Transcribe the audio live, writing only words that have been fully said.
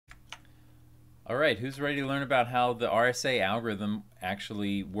All right, who's ready to learn about how the RSA algorithm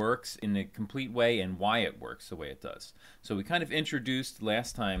actually works in a complete way and why it works the way it does? So we kind of introduced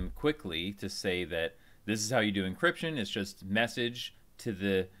last time quickly to say that this is how you do encryption. It's just message to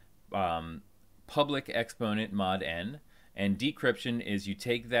the public exponent mod n, and decryption is you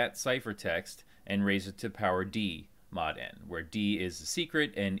take that ciphertext and raise it to power d mod n, where d is the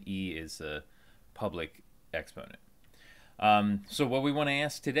secret and e is the public exponent. So what we want to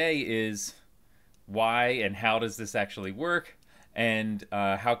ask today is why and how does this actually work, and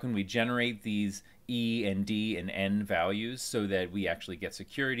how can we generate these E and D and N values so that we actually get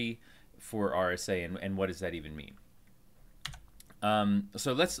security for RSA, and what does that even mean?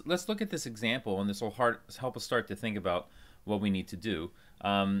 So let's look at this example, and this will help us start to think about what we need to do.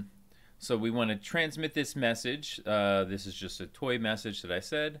 So we want to transmit this message. This is just a toy message that I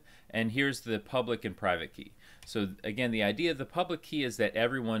said, and here's the public and private key. So again, the idea of the public key is that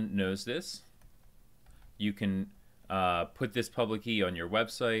everyone knows this. You can put this public key on your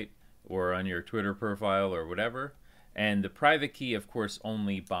website or on your Twitter profile or whatever. And the private key, of course,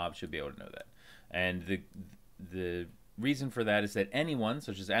 only Bob should be able to know that. And the reason for that is that anyone,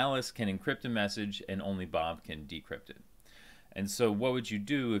 such as Alice, can encrypt a message and only Bob can decrypt it. And so what would you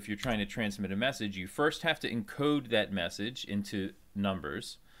do if you're trying to transmit a message? You first have to encode that message into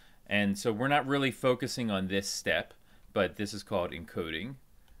numbers. And so we're not really focusing on this step, but this is called encoding.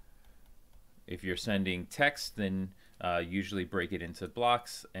 If you're sending text, then usually break it into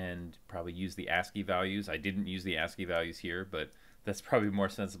blocks and probably use the ASCII values. I didn't use the ASCII values here, but that's probably a more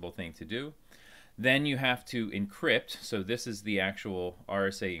sensible thing to do. Then you have to encrypt. So this is the actual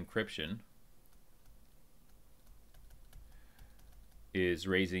RSA encryption. Is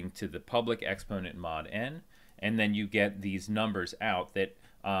raising to the public exponent mod n, and then you get these numbers out that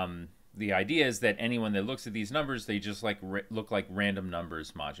the idea is that anyone that looks at these numbers, they just look like random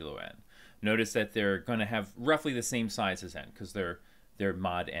numbers modulo n. Notice that they're going to have roughly the same size as n because they're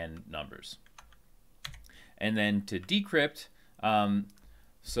mod n numbers. And then to decrypt,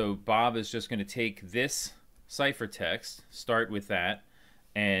 so Bob is just going to take this ciphertext, start with that,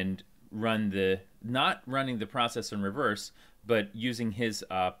 and run not running the process in reverse, but using his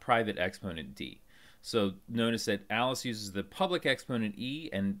private exponent d. So notice that Alice uses the public exponent e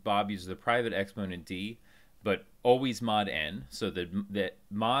and Bob uses the private exponent d, but always mod n. So the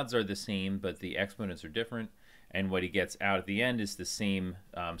mods are the same, but the exponents are different. And what he gets out at the end is the same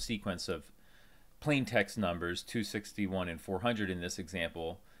sequence of plain text numbers, 261 and 400 in this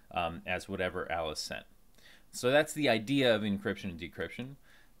example, as whatever Alice sent. So that's the idea of encryption and decryption.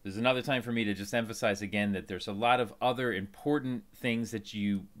 There's another time for me to just emphasize again that there's a lot of other important things that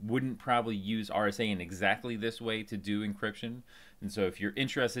you wouldn't probably use RSA in exactly this way to do encryption. And so if you're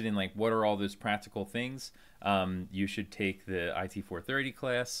interested in like what are all those practical things, you should take the IT 430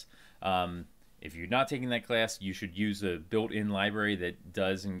 class. If you're not taking that class, you should use a built-in library that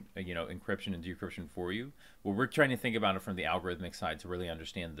does encryption and decryption for you. Well, we're trying to think about it from the algorithmic side to really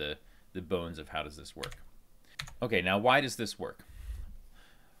understand the bones of how does this work. Okay, now why does this work?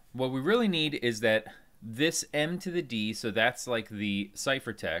 What we really need is that this m to the d, so that's like the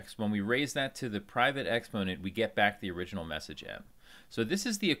ciphertext, when we raise that to the private exponent, we get back the original message m. So this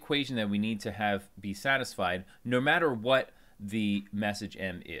is the equation that we need to have be satisfied no matter what the message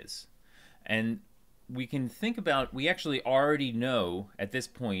m is. And we can think about, we actually already know at this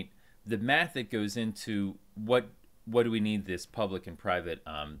point the math that goes into what do we need this public and private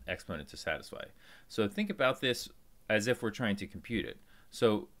exponent to satisfy. So think about this as if we're trying to compute it.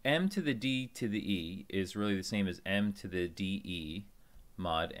 So m to the d to the e is really the same as m to the de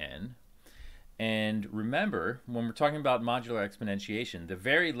mod n. And remember, when we're talking about modular exponentiation, the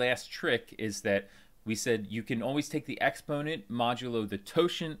very last trick is that we said you can always take the exponent modulo the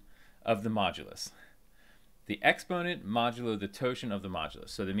totient of the modulus. The exponent modulo the totient of the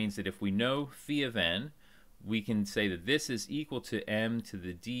modulus. So that means that if we know phi of n, we can say that this is equal to m to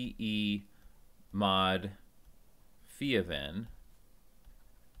the de mod phi of n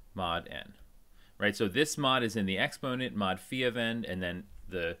mod n, right? So this mod is in the exponent, mod phi of n, and then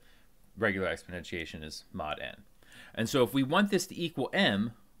the regular exponentiation is mod n. And so if we want this to equal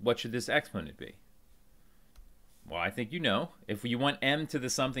m, what should this exponent be? Well, I think you know. If you want m to the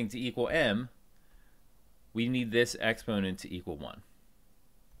something to equal m, we need this exponent to equal 1,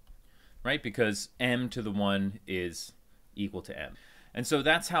 right? Because m to the 1 is equal to m. And so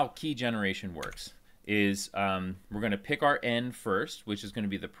that's how key generation works. Is we're going to pick our n first, which is going to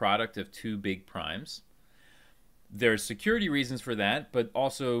be the product of two big primes. There's security reasons for that, but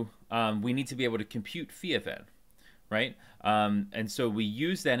also we need to be able to compute phi of n, right? And so we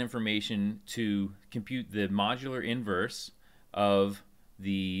use that information to compute the modular inverse of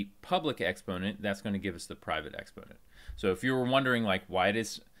the public exponent, that's going to give us the private exponent. So if you were wondering, like, why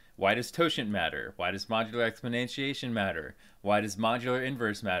does totient matter? Why does modular exponentiation matter? Why does modular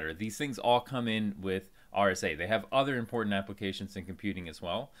inverse matter? These things all come in with RSA. They have other important applications in computing as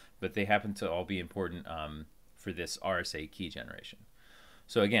well, but they happen to all be important for this RSA key generation.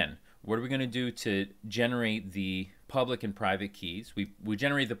 So again, what are we going to do to generate the public and private keys? We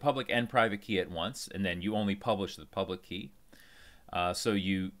generate the public and private key at once, and then you only publish the public key. So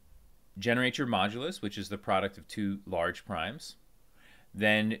you generate your modulus, which is the product of two large primes.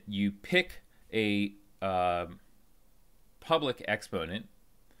 Then you pick a public exponent,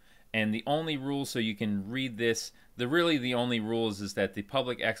 and the only rule, so you can read this, the only rules is that the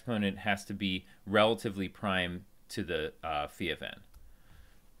public exponent has to be relatively prime to the phi of n.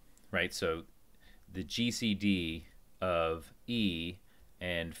 Right, so the GCD of E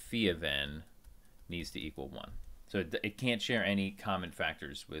and phi of n needs to equal 1. So it can't share any common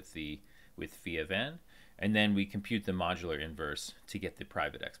factors with phi of n. And then we compute the modular inverse to get the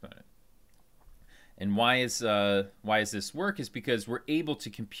private exponent. And why is this work? Is because we're able to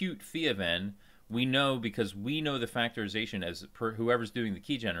compute phi of n. We know, because we know the factorization, as per whoever's doing the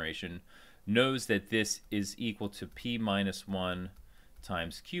key generation knows that this is equal to p minus 1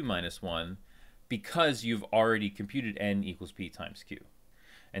 times q minus 1, because you've already computed n equals p times q.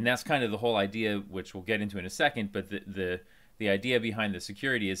 And that's kind of the whole idea, which we'll get into in a second, but the idea behind the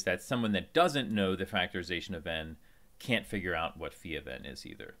security is that someone that doesn't know the factorization of n can't figure out what phi of n is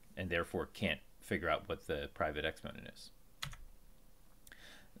either, and therefore can't figure out what the private exponent is.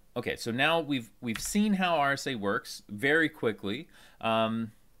 Okay, so now we've seen how RSA works very quickly,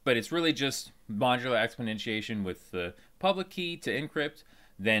 but it's really just modular exponentiation with the public key to encrypt,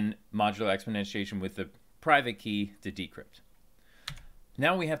 then modular exponentiation with the private key to decrypt.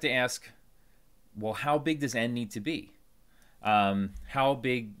 Now we have to ask, well, how big does n need to be? How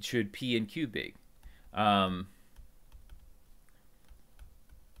big should p and q be?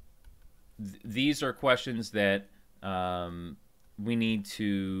 These are questions that we need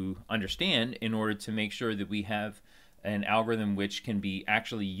to understand in order to make sure that we have an algorithm which can be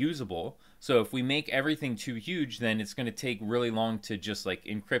actually usable. So if we make everything too huge, then it's going to take really long to just like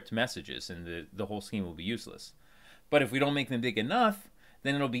encrypt messages, and the whole scheme will be useless. But if we don't make them big enough,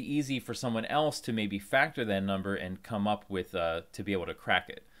 then it'll be easy for someone else to maybe factor that number and come up with to be able to crack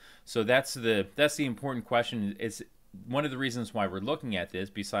it. So that's the important question. It's one of the reasons why we're looking at this.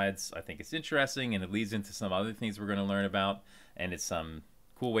 Besides, I think it's interesting, and it leads into some other things we're going to learn about, and it's some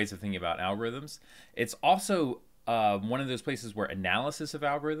cool ways of thinking about algorithms. It's also one of those places where analysis of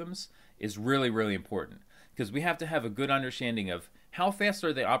algorithms is really, really important, because we have to have a good understanding of how fast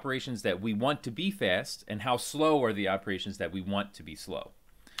are the operations that we want to be fast, and how slow are the operations that we want to be slow.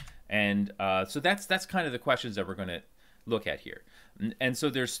 And so that's kind of the questions that we're going to look at here. And so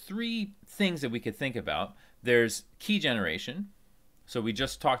there's three things that we could think about. There's key generation. So we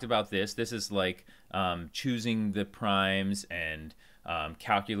just talked about this. This is like choosing the primes and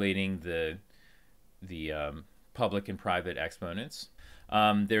calculating the public and private exponents.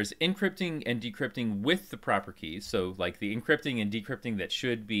 There's encrypting and decrypting with the proper keys, so like the encrypting and decrypting that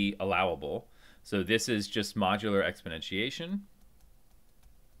should be allowable. So this is just modular exponentiation.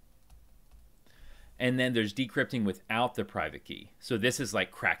 And then there's decrypting without the private key. So this is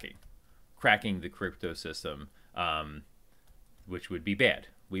like cracking the crypto system, which would be bad.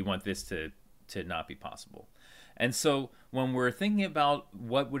 We want this to not be possible. And so when we're thinking about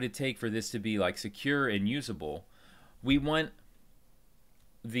what would it take for this to be like secure and usable, we want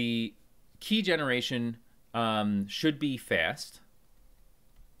the key generation should be fast.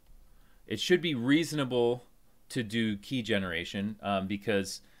 It should be reasonable to do key generation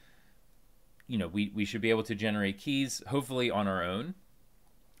because we should be able to generate keys hopefully on our own.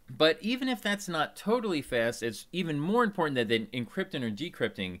 But even if that's not totally fast, it's even more important that then encrypting or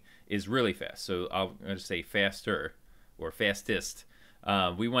decrypting is really fast. So I'm going to say faster or fastest.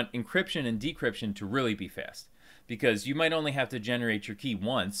 We want encryption and decryption to really be fast, because you might only have to generate your key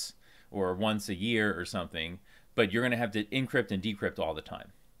once or once a year or something, but you're going to have to encrypt and decrypt all the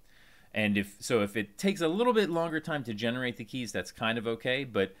time. And if it takes a little bit longer time to generate the keys, that's kind of okay,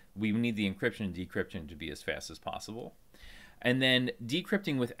 but we need the encryption and decryption to be as fast as possible. And then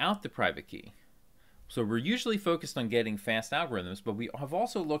decrypting without the private key. So we're usually focused on getting fast algorithms, but we have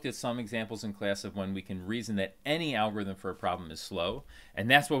also looked at some examples in class of when we can reason that any algorithm for a problem is slow,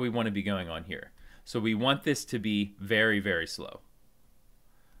 and that's what we want to be going on here. So we want this to be very, very slow.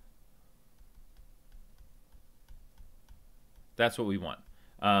 That's what we want.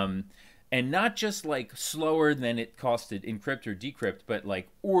 And not just like slower than it costs to encrypt or decrypt, but like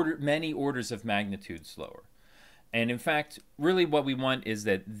many orders of magnitude slower. And in fact, really what we want is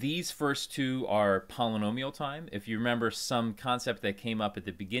that these first two are polynomial time. If you remember, some concept that came up at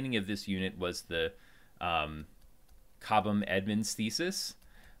the beginning of this unit was the Cobham-Edmonds thesis,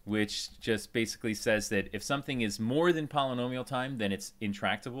 which just basically says that if something is more than polynomial time, then it's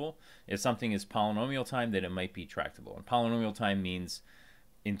intractable. If something is polynomial time, then it might be tractable. And polynomial time means,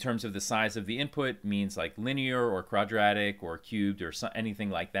 in terms of the size of the input, means like linear or quadratic or cubed or anything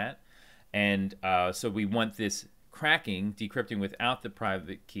like that. And so we want this cracking, decrypting without the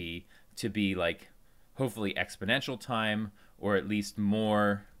private key, to be like hopefully exponential time, or at least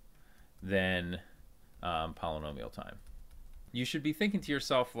more than polynomial time. You should be thinking to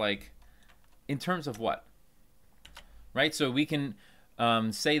yourself, like, in terms of what? Right? So we can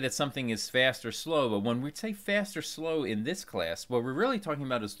say that something is fast or slow, but when we say fast or slow in this class, what we're really talking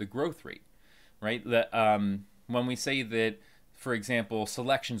about is the growth rate, right? When we say that, for example,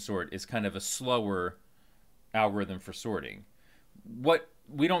 selection sort is kind of a slower algorithm for sorting,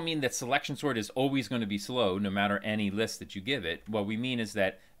 we don't mean that selection sort is always going to be slow no matter any list that you give it. What we mean is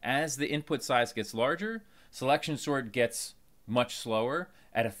that as the input size gets larger, selection sort gets much slower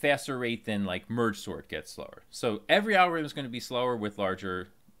at a faster rate than like merge sort gets slower. So every algorithm is going to be slower with larger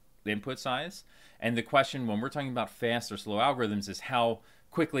input size. And the question when we're talking about fast or slow algorithms is how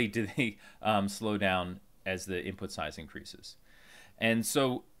quickly do they slow down as the input size increases. And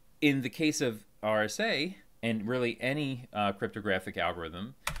so in the case of RSA, and really any cryptographic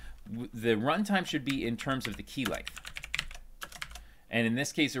algorithm, the runtime should be in terms of the key length. And in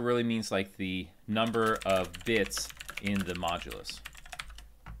this case, it really means like the number of bits in the modulus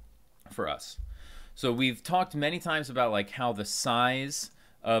for us. So we've talked many times about like how the size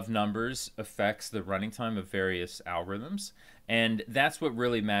of numbers affects the running time of various algorithms, and that's what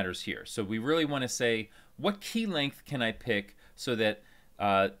really matters here. So we really want to say, what key length can I pick so that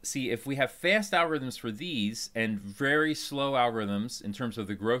see, if we have fast algorithms for these and very slow algorithms in terms of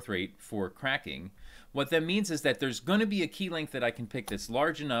the growth rate for cracking, what that means is that there's going to be a key length that I can pick that's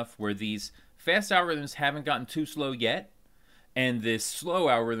large enough where these fast algorithms haven't gotten too slow yet, and this slow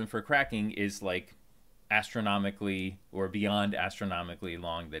algorithm for cracking is like astronomically or beyond astronomically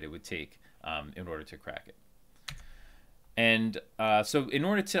long that it would take in order to crack it. And so in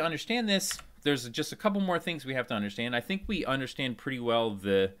order to understand this, there's just a couple more things we have to understand. I think we understand pretty well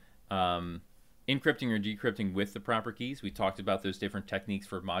the encrypting or decrypting with the proper keys. We talked about those different techniques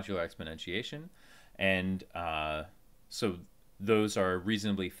for modular exponentiation. And so those are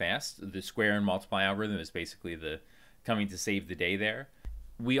reasonably fast. The square and multiply algorithm is basically the coming to save the day there.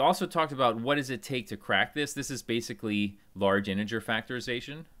 We also talked about what does it take to crack this. This is basically large integer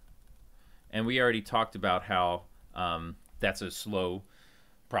factorization. And we already talked about how that's a slow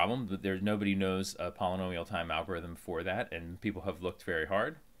problem, but nobody knows a polynomial time algorithm for that, and people have looked very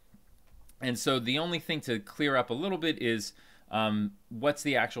hard. And so the only thing to clear up a little bit is what's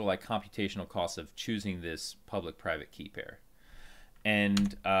the actual like computational cost of choosing this public-private key pair.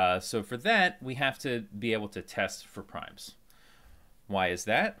 And so for that, we have to be able to test for primes. Why is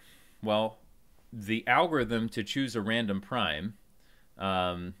that? Well, the algorithm to choose a random prime,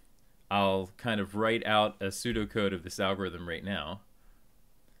 I'll kind of write out a pseudocode of this algorithm right now.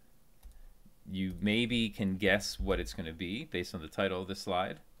 You maybe can guess what it's going to be based on the title of this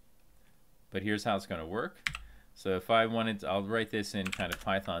slide. But here's how it's going to work. So if I wanted to, I'll write this in kind of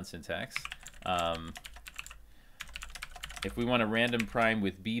Python syntax. If we want a random prime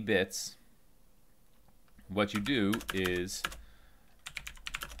with b bits, what you do is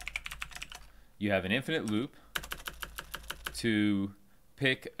you have an infinite loop to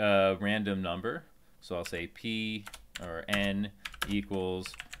pick a random number. So I'll say p or n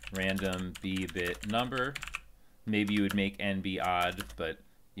equals random b-bit number. Maybe you would make n be odd, but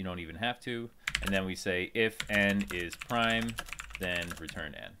you don't even have to. And then we say if n is prime, then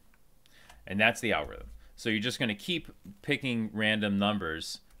return n. And that's the algorithm. So you're just going to keep picking random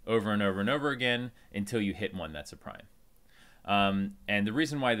numbers over and over and over again until you hit one that's a prime. And the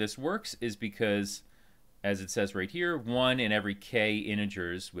reason why this works is because, as it says right here, 1 in every k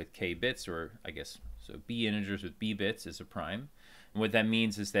integers with k bits, or I guess, so b integers with b bits is a prime. And what that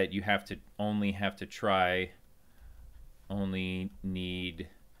means is that you have to only need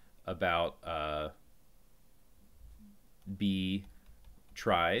about b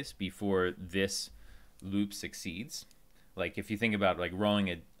tries before this loop succeeds. Like if you think about like rolling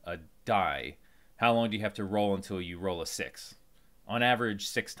a die, how long do you have to roll until you roll a 6? On average,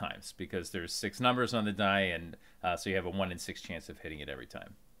 6 times, because there's 6 numbers on the die, and so you have a 1 in 6 chance of hitting it every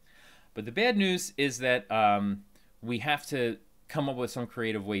time. But the bad news is that we have to come up with some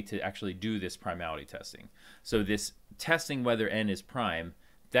creative way to actually do this primality testing. So this testing whether n is prime,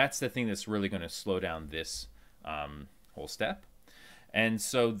 that's the thing that's really going to slow down this whole step. And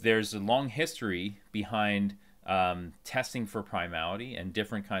so there's a long history behind testing for primality and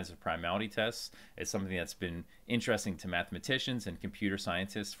different kinds of primality tests. It's something that's been interesting to mathematicians and computer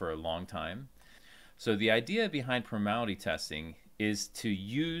scientists for a long time. So the idea behind primality testing is to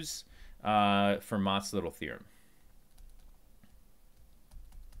use Fermat's little theorem.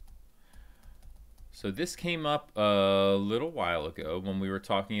 So this came up a little while ago when we were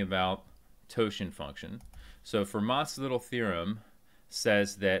talking about totient function. So Fermat's little theorem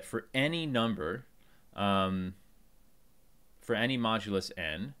says that for any number, for any modulus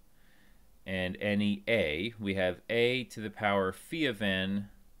n and any a, we have a to the power phi of n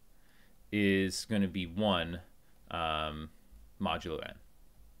is going to be 1 modulo n.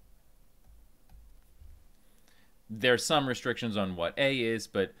 There's some restrictions on what a is,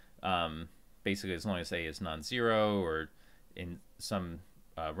 but basically as long as a is non-zero or in some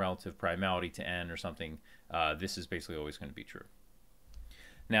relative primality to n or something, this is basically always going to be true.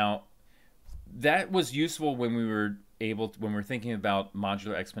 Now, that was useful when we were when we're thinking about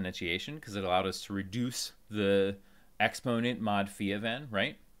modular exponentiation, because it allowed us to reduce the exponent mod phi of n,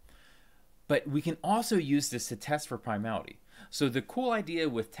 right? But we can also use this to test for primality. So the cool idea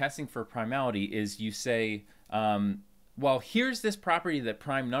with testing for primality is you say, well, here's this property that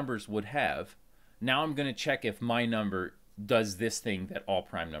prime numbers would have. Now I'm going to check if my number does this thing that all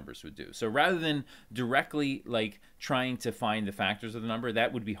prime numbers would do. So rather than directly like trying to find the factors of the number,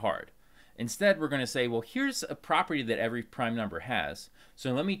 that would be hard. Instead, we're going to say, well, here's a property that every prime number has.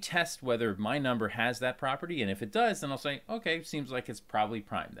 So let me test whether my number has that property. And if it does, then I'll say, okay, seems like it's probably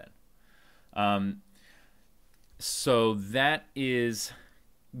prime then. So that is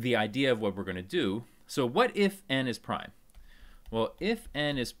the idea of what we're going to do. So what if n is prime? Well, if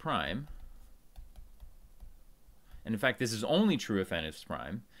n is prime, and in fact this is only true if n is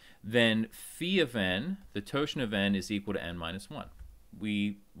prime, then phi of n, the totient of n, is equal to n minus 1.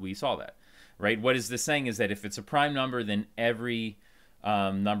 We saw that, right? What is this saying is that if it's a prime number, then every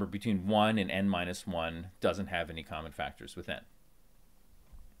number between 1 and n minus 1 doesn't have any common factors with n.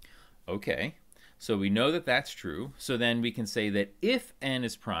 Okay, so we know that that's true. So then we can say that if n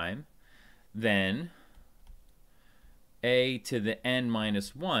is prime, then a to the n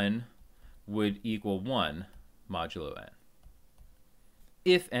minus 1 would equal 1 modulo n,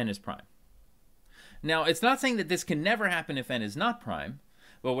 if n is prime. Now, it's not saying that this can never happen if n is not prime,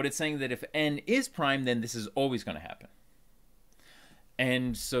 but what it's saying that if n is prime, then this is always going to happen.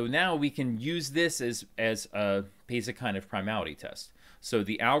 And so now we can use this as a basic kind of primality test. So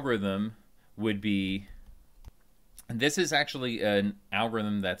the algorithm would be, and this is actually an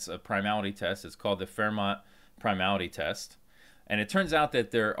algorithm that's a primality test. It's called the Fermat primality test. And it turns out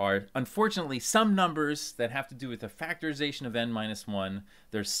that there are, unfortunately, some numbers that have to do with the factorization of n minus 1.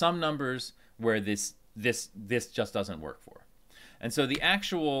 There's some numbers where this just doesn't work for. And so the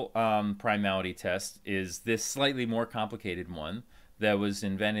actual primality test is this slightly more complicated one that was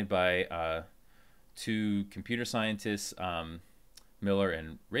invented by two computer scientists, Miller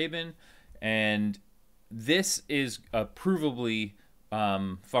and Rabin. And this is a provably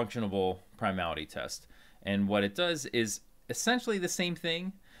functionable primality test. And what it does is essentially the same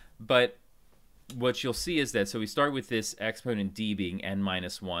thing, but what you'll see is that, so we start with this exponent d being n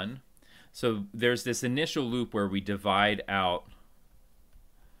minus 1. So there's this initial loop where we divide out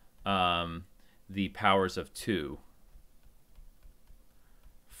the powers of 2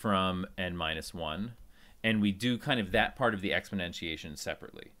 from n minus 1, and we do kind of that part of the exponentiation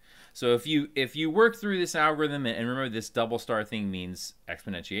separately. So if you work through this algorithm, and remember this double star thing means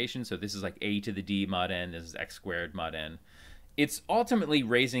exponentiation, so this is like a to the d mod n, this is x squared mod n. It's ultimately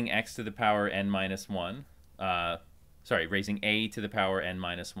raising x to the power n minus 1, raising a to the power n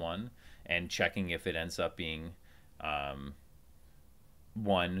minus 1, and checking if it ends up being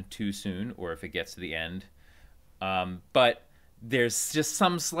 1 too soon, or if it gets to the end. But there's just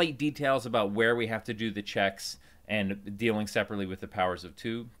some slight details about where we have to do the checks and dealing separately with the powers of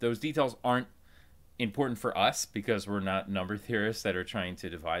 2. Those details aren't important for us because we're not number theorists that are trying to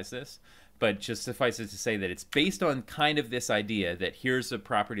devise this. But just suffice it to say that it's based on kind of this idea that here's a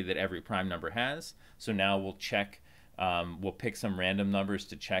property that every prime number has. So now we'll check, we'll pick some random numbers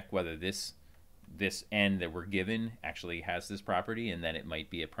to check whether this n that we're given actually has this property, and then it might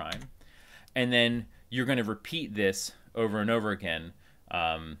be a prime. And then you're going to repeat this over and over again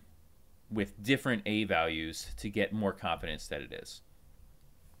with different a values to get more confidence that it is.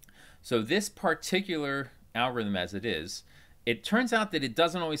 So this particular algorithm as it is, it turns out that it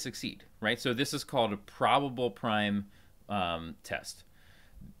doesn't always succeed, right? So this is called a probable prime test.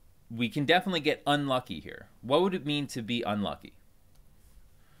 We can definitely get unlucky here. What would it mean to be unlucky?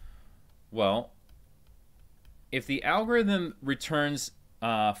 Well, if the algorithm returns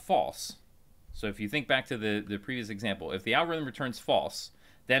false, so if you think back to the previous example, if the algorithm returns false,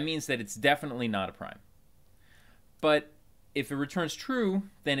 that means that it's definitely not a prime. But if it returns true,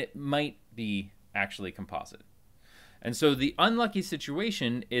 then it might be actually composite. And so the unlucky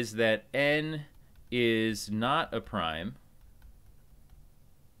situation is that n is not a prime,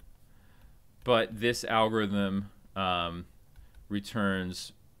 but this algorithm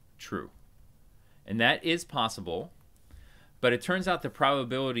returns true. And that is possible, but it turns out the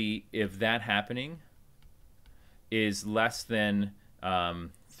probability of that happening is less than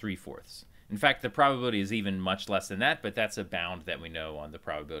 3/4. In fact, the probability is even much less than that, but that's a bound that we know on the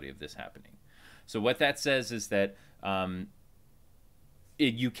probability of this happening. So what that says is that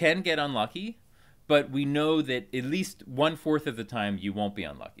you can get unlucky, but we know that at least 1/4 of the time you won't be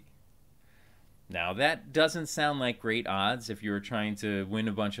unlucky. Now, that doesn't sound like great odds if you were trying to win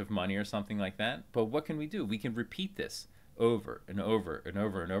a bunch of money or something like that, but what can we do? We can repeat this over and over and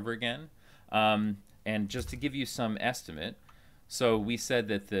over and over again. And just to give you some estimate, so we said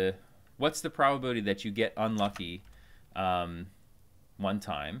that what's the probability that you get unlucky one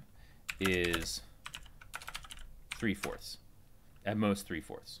time is 3/4, at most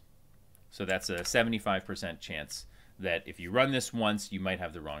 3/4. So that's a 75% chance that if you run this once, you might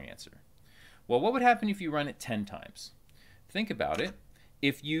have the wrong answer. Well, what would happen if you run it 10 times? Think about it.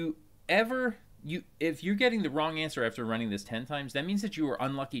 If you're getting the wrong answer after running this 10 times, that means that you were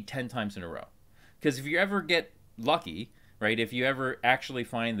unlucky 10 times in a row. Because if you ever get lucky, right, if you ever actually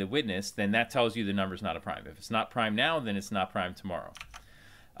find the witness, then that tells you the number's not a prime. If it's not prime now, then it's not prime tomorrow.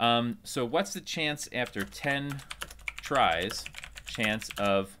 So what's the chance after 10 tries, chance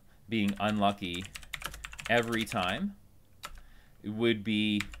of being unlucky every time? It would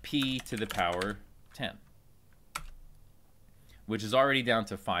be p to the power 10, which is already down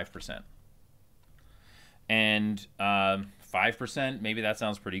to 5%. And 5%, maybe that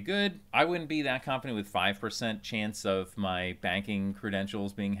sounds pretty good. I wouldn't be that confident with 5% chance of my banking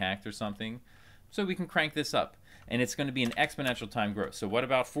credentials being hacked or something. So we can crank this up. And it's going to be an exponential time growth. So what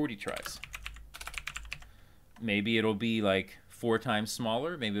about 40 tries? Maybe it'll be like 4 times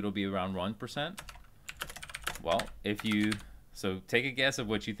smaller. Maybe it'll be around 1%. Well, so take a guess of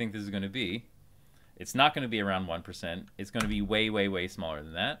what you think this is going to be. It's not going to be around 1%. It's going to be way, way, way smaller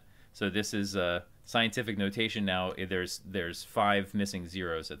than that. So this is scientific notation now. There's 5 missing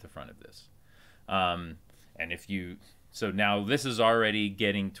zeros at the front of this. So now this is already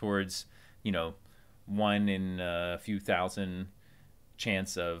getting towards, 1 in a few thousand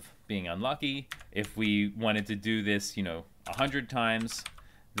chance of being unlucky. If we wanted to do this, 100 times,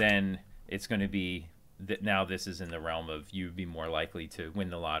 then it's going to be that now this is in the realm of you'd be more likely to win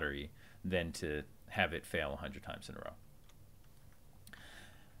the lottery than to have it fail 100 times in a row.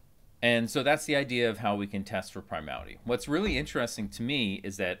 And so that's the idea of how we can test for primality. What's really interesting to me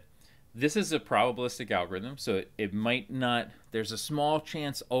is that this is a probabilistic algorithm, so it might not, there's a small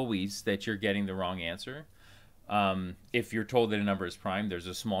chance always that you're getting the wrong answer. If you're told that a number is prime, there's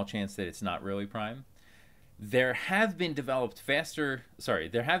a small chance that it's not really prime. There have been developed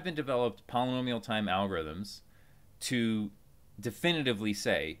polynomial time algorithms to definitively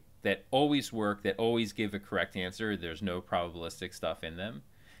say that always work, that always give a correct answer. There's no probabilistic stuff in them.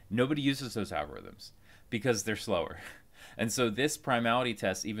 Nobody uses those algorithms because they're slower. And so this primality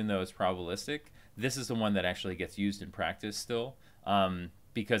test, even though it's probabilistic, this is the one that actually gets used in practice still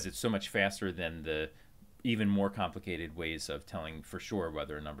because it's so much faster than the even more complicated ways of telling for sure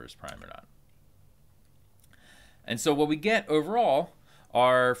whether a number is prime or not. And so what we get overall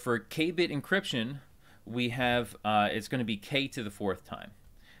are, for k-bit encryption, we have, it's going to be k to the 4th time.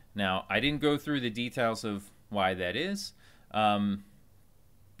 Now, I didn't go through the details of why that is.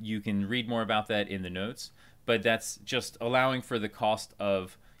 You can read more about that in the notes. But that's just allowing for the cost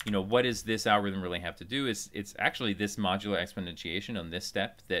of, what does this algorithm really have to do? It's actually this modular exponentiation on this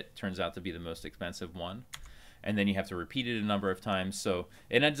step that turns out to be the most expensive one. And then you have to repeat it a number of times. So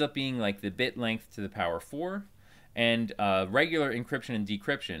it ends up being like the bit length to the power 4. And regular encryption and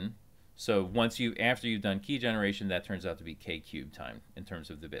decryption, so after you've done key generation, that turns out to be k cubed time in terms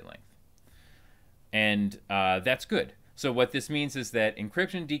of the bit length. And that's good. So what this means is that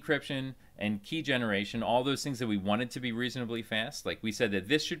encryption, decryption, and key generation, all those things that we wanted to be reasonably fast, like we said that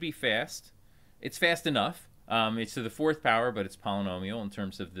this should be fast. It's fast enough. It's to the 4th power, but it's polynomial in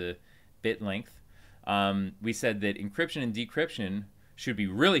terms of the bit length. We said that encryption and decryption should be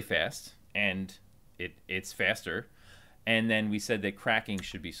really fast, and it's faster. And then we said that cracking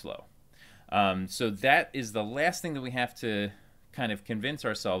should be slow. So that is the last thing that we have to kind of convince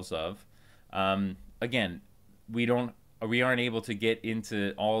ourselves of. Again, we aren't able to get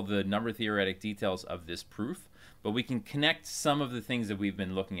into all the number theoretic details of this proof, but we can connect some of the things that we've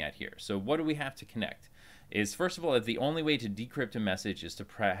been looking at here. So what do we have to connect? Is first of all, the only way to decrypt a message is to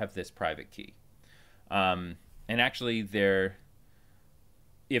have this private key. And actually,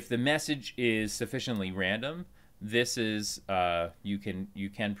 if the message is sufficiently random, this is you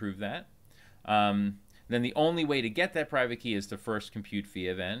can prove that. Then the only way to get that private key is to first compute phi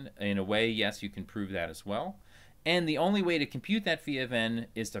of n. In a way, yes, you can prove that as well. And the only way to compute that phi of n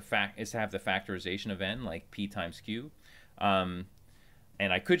is to have the factorization of n, like p times q. And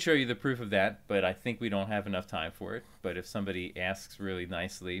I could show you the proof of that, but I think we don't have enough time for it. But if somebody asks really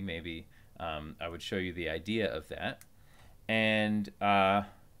nicely, maybe I would show you the idea of that. And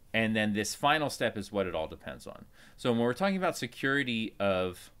then this final step is what it all depends on. So when we're talking about security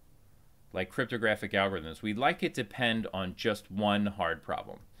of like cryptographic algorithms, we'd like it to depend on just one hard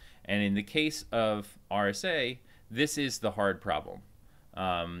problem. And in the case of RSA, this is the hard problem,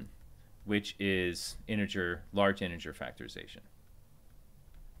 which is large integer factorization.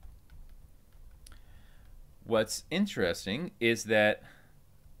 What's interesting is that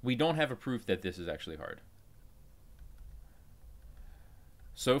we don't have a proof that this is actually hard.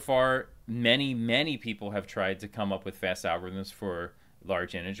 So far, many people have tried to come up with fast algorithms for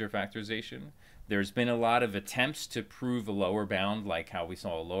large integer factorization. There's been a lot of attempts to prove a lower bound, like how we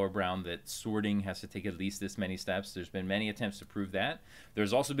saw a lower bound that sorting has to take at least this many steps. There's been many attempts to prove that.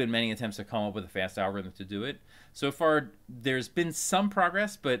 There's also been many attempts to come up with a fast algorithm to do it. So far, there's been some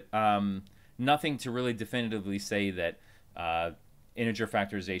progress, but nothing to really definitively say that integer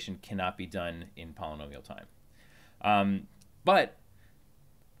factorization cannot be done in polynomial time. But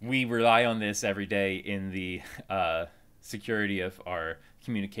we rely on this every day in the security of our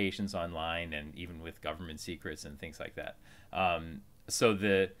communications online and even with government secrets and things like that. So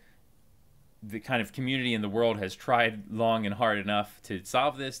the kind of community in the world has tried long and hard enough to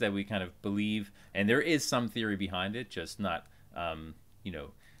solve this that we kind of believe, and there is some theory behind it, just not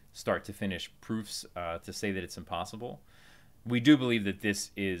start to finish proofs to say that it's impossible. We do believe that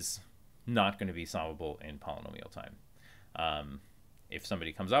this is not going to be solvable in polynomial time. If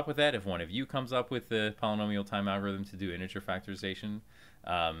somebody comes up with that, if one of you comes up with the polynomial time algorithm to do integer factorization,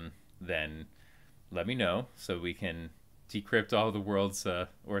 then let me know so we can decrypt all the world's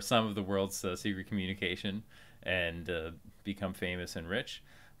or some of the world's secret communication and become famous and rich.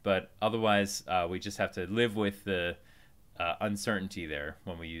 But otherwise, we just have to live with the uncertainty there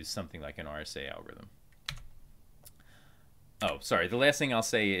when we use something like an RSA algorithm. Oh, sorry. The last thing I'll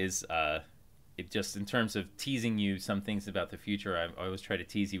say is just in terms of teasing you some things about the future, I always try to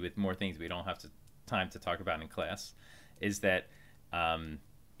tease you with more things we don't have time to talk about in class, is that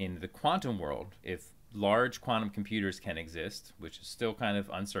in the quantum world, if large quantum computers can exist, which is still kind of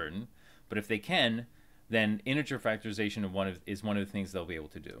uncertain, but if they can, then integer factorization is one of the things they'll be able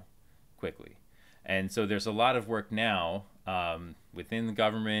to do quickly. And so there's a lot of work now within the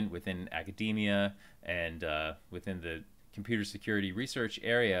government, within academia, and within the computer security research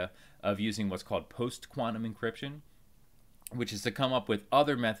area of using what's called post-quantum encryption, which is to come up with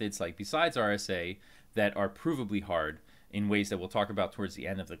other methods, like besides RSA, that are provably hard in ways that we'll talk about towards the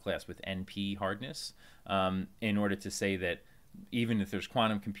end of the class with NP hardness, in order to say that even if there's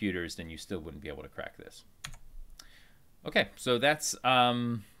quantum computers, then you still wouldn't be able to crack this. Okay, so that's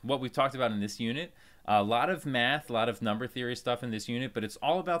what we've talked about in this unit. A lot of math, a lot of number theory stuff in this unit, but it's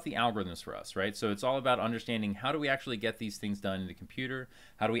all about the algorithms for us, right? So it's all about understanding how do we actually get these things done in the computer,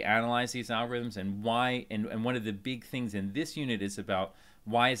 how do we analyze these algorithms, and why, and one of the big things in this unit is about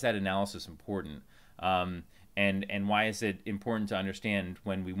why is that analysis important, and why is it important to understand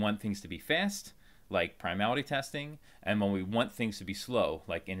when we want things to be fast, like primality testing, and when we want things to be slow,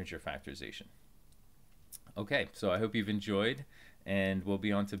 like integer factorization. Okay, so I hope you've enjoyed, and we'll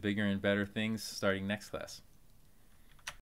be on to bigger and better things starting next class.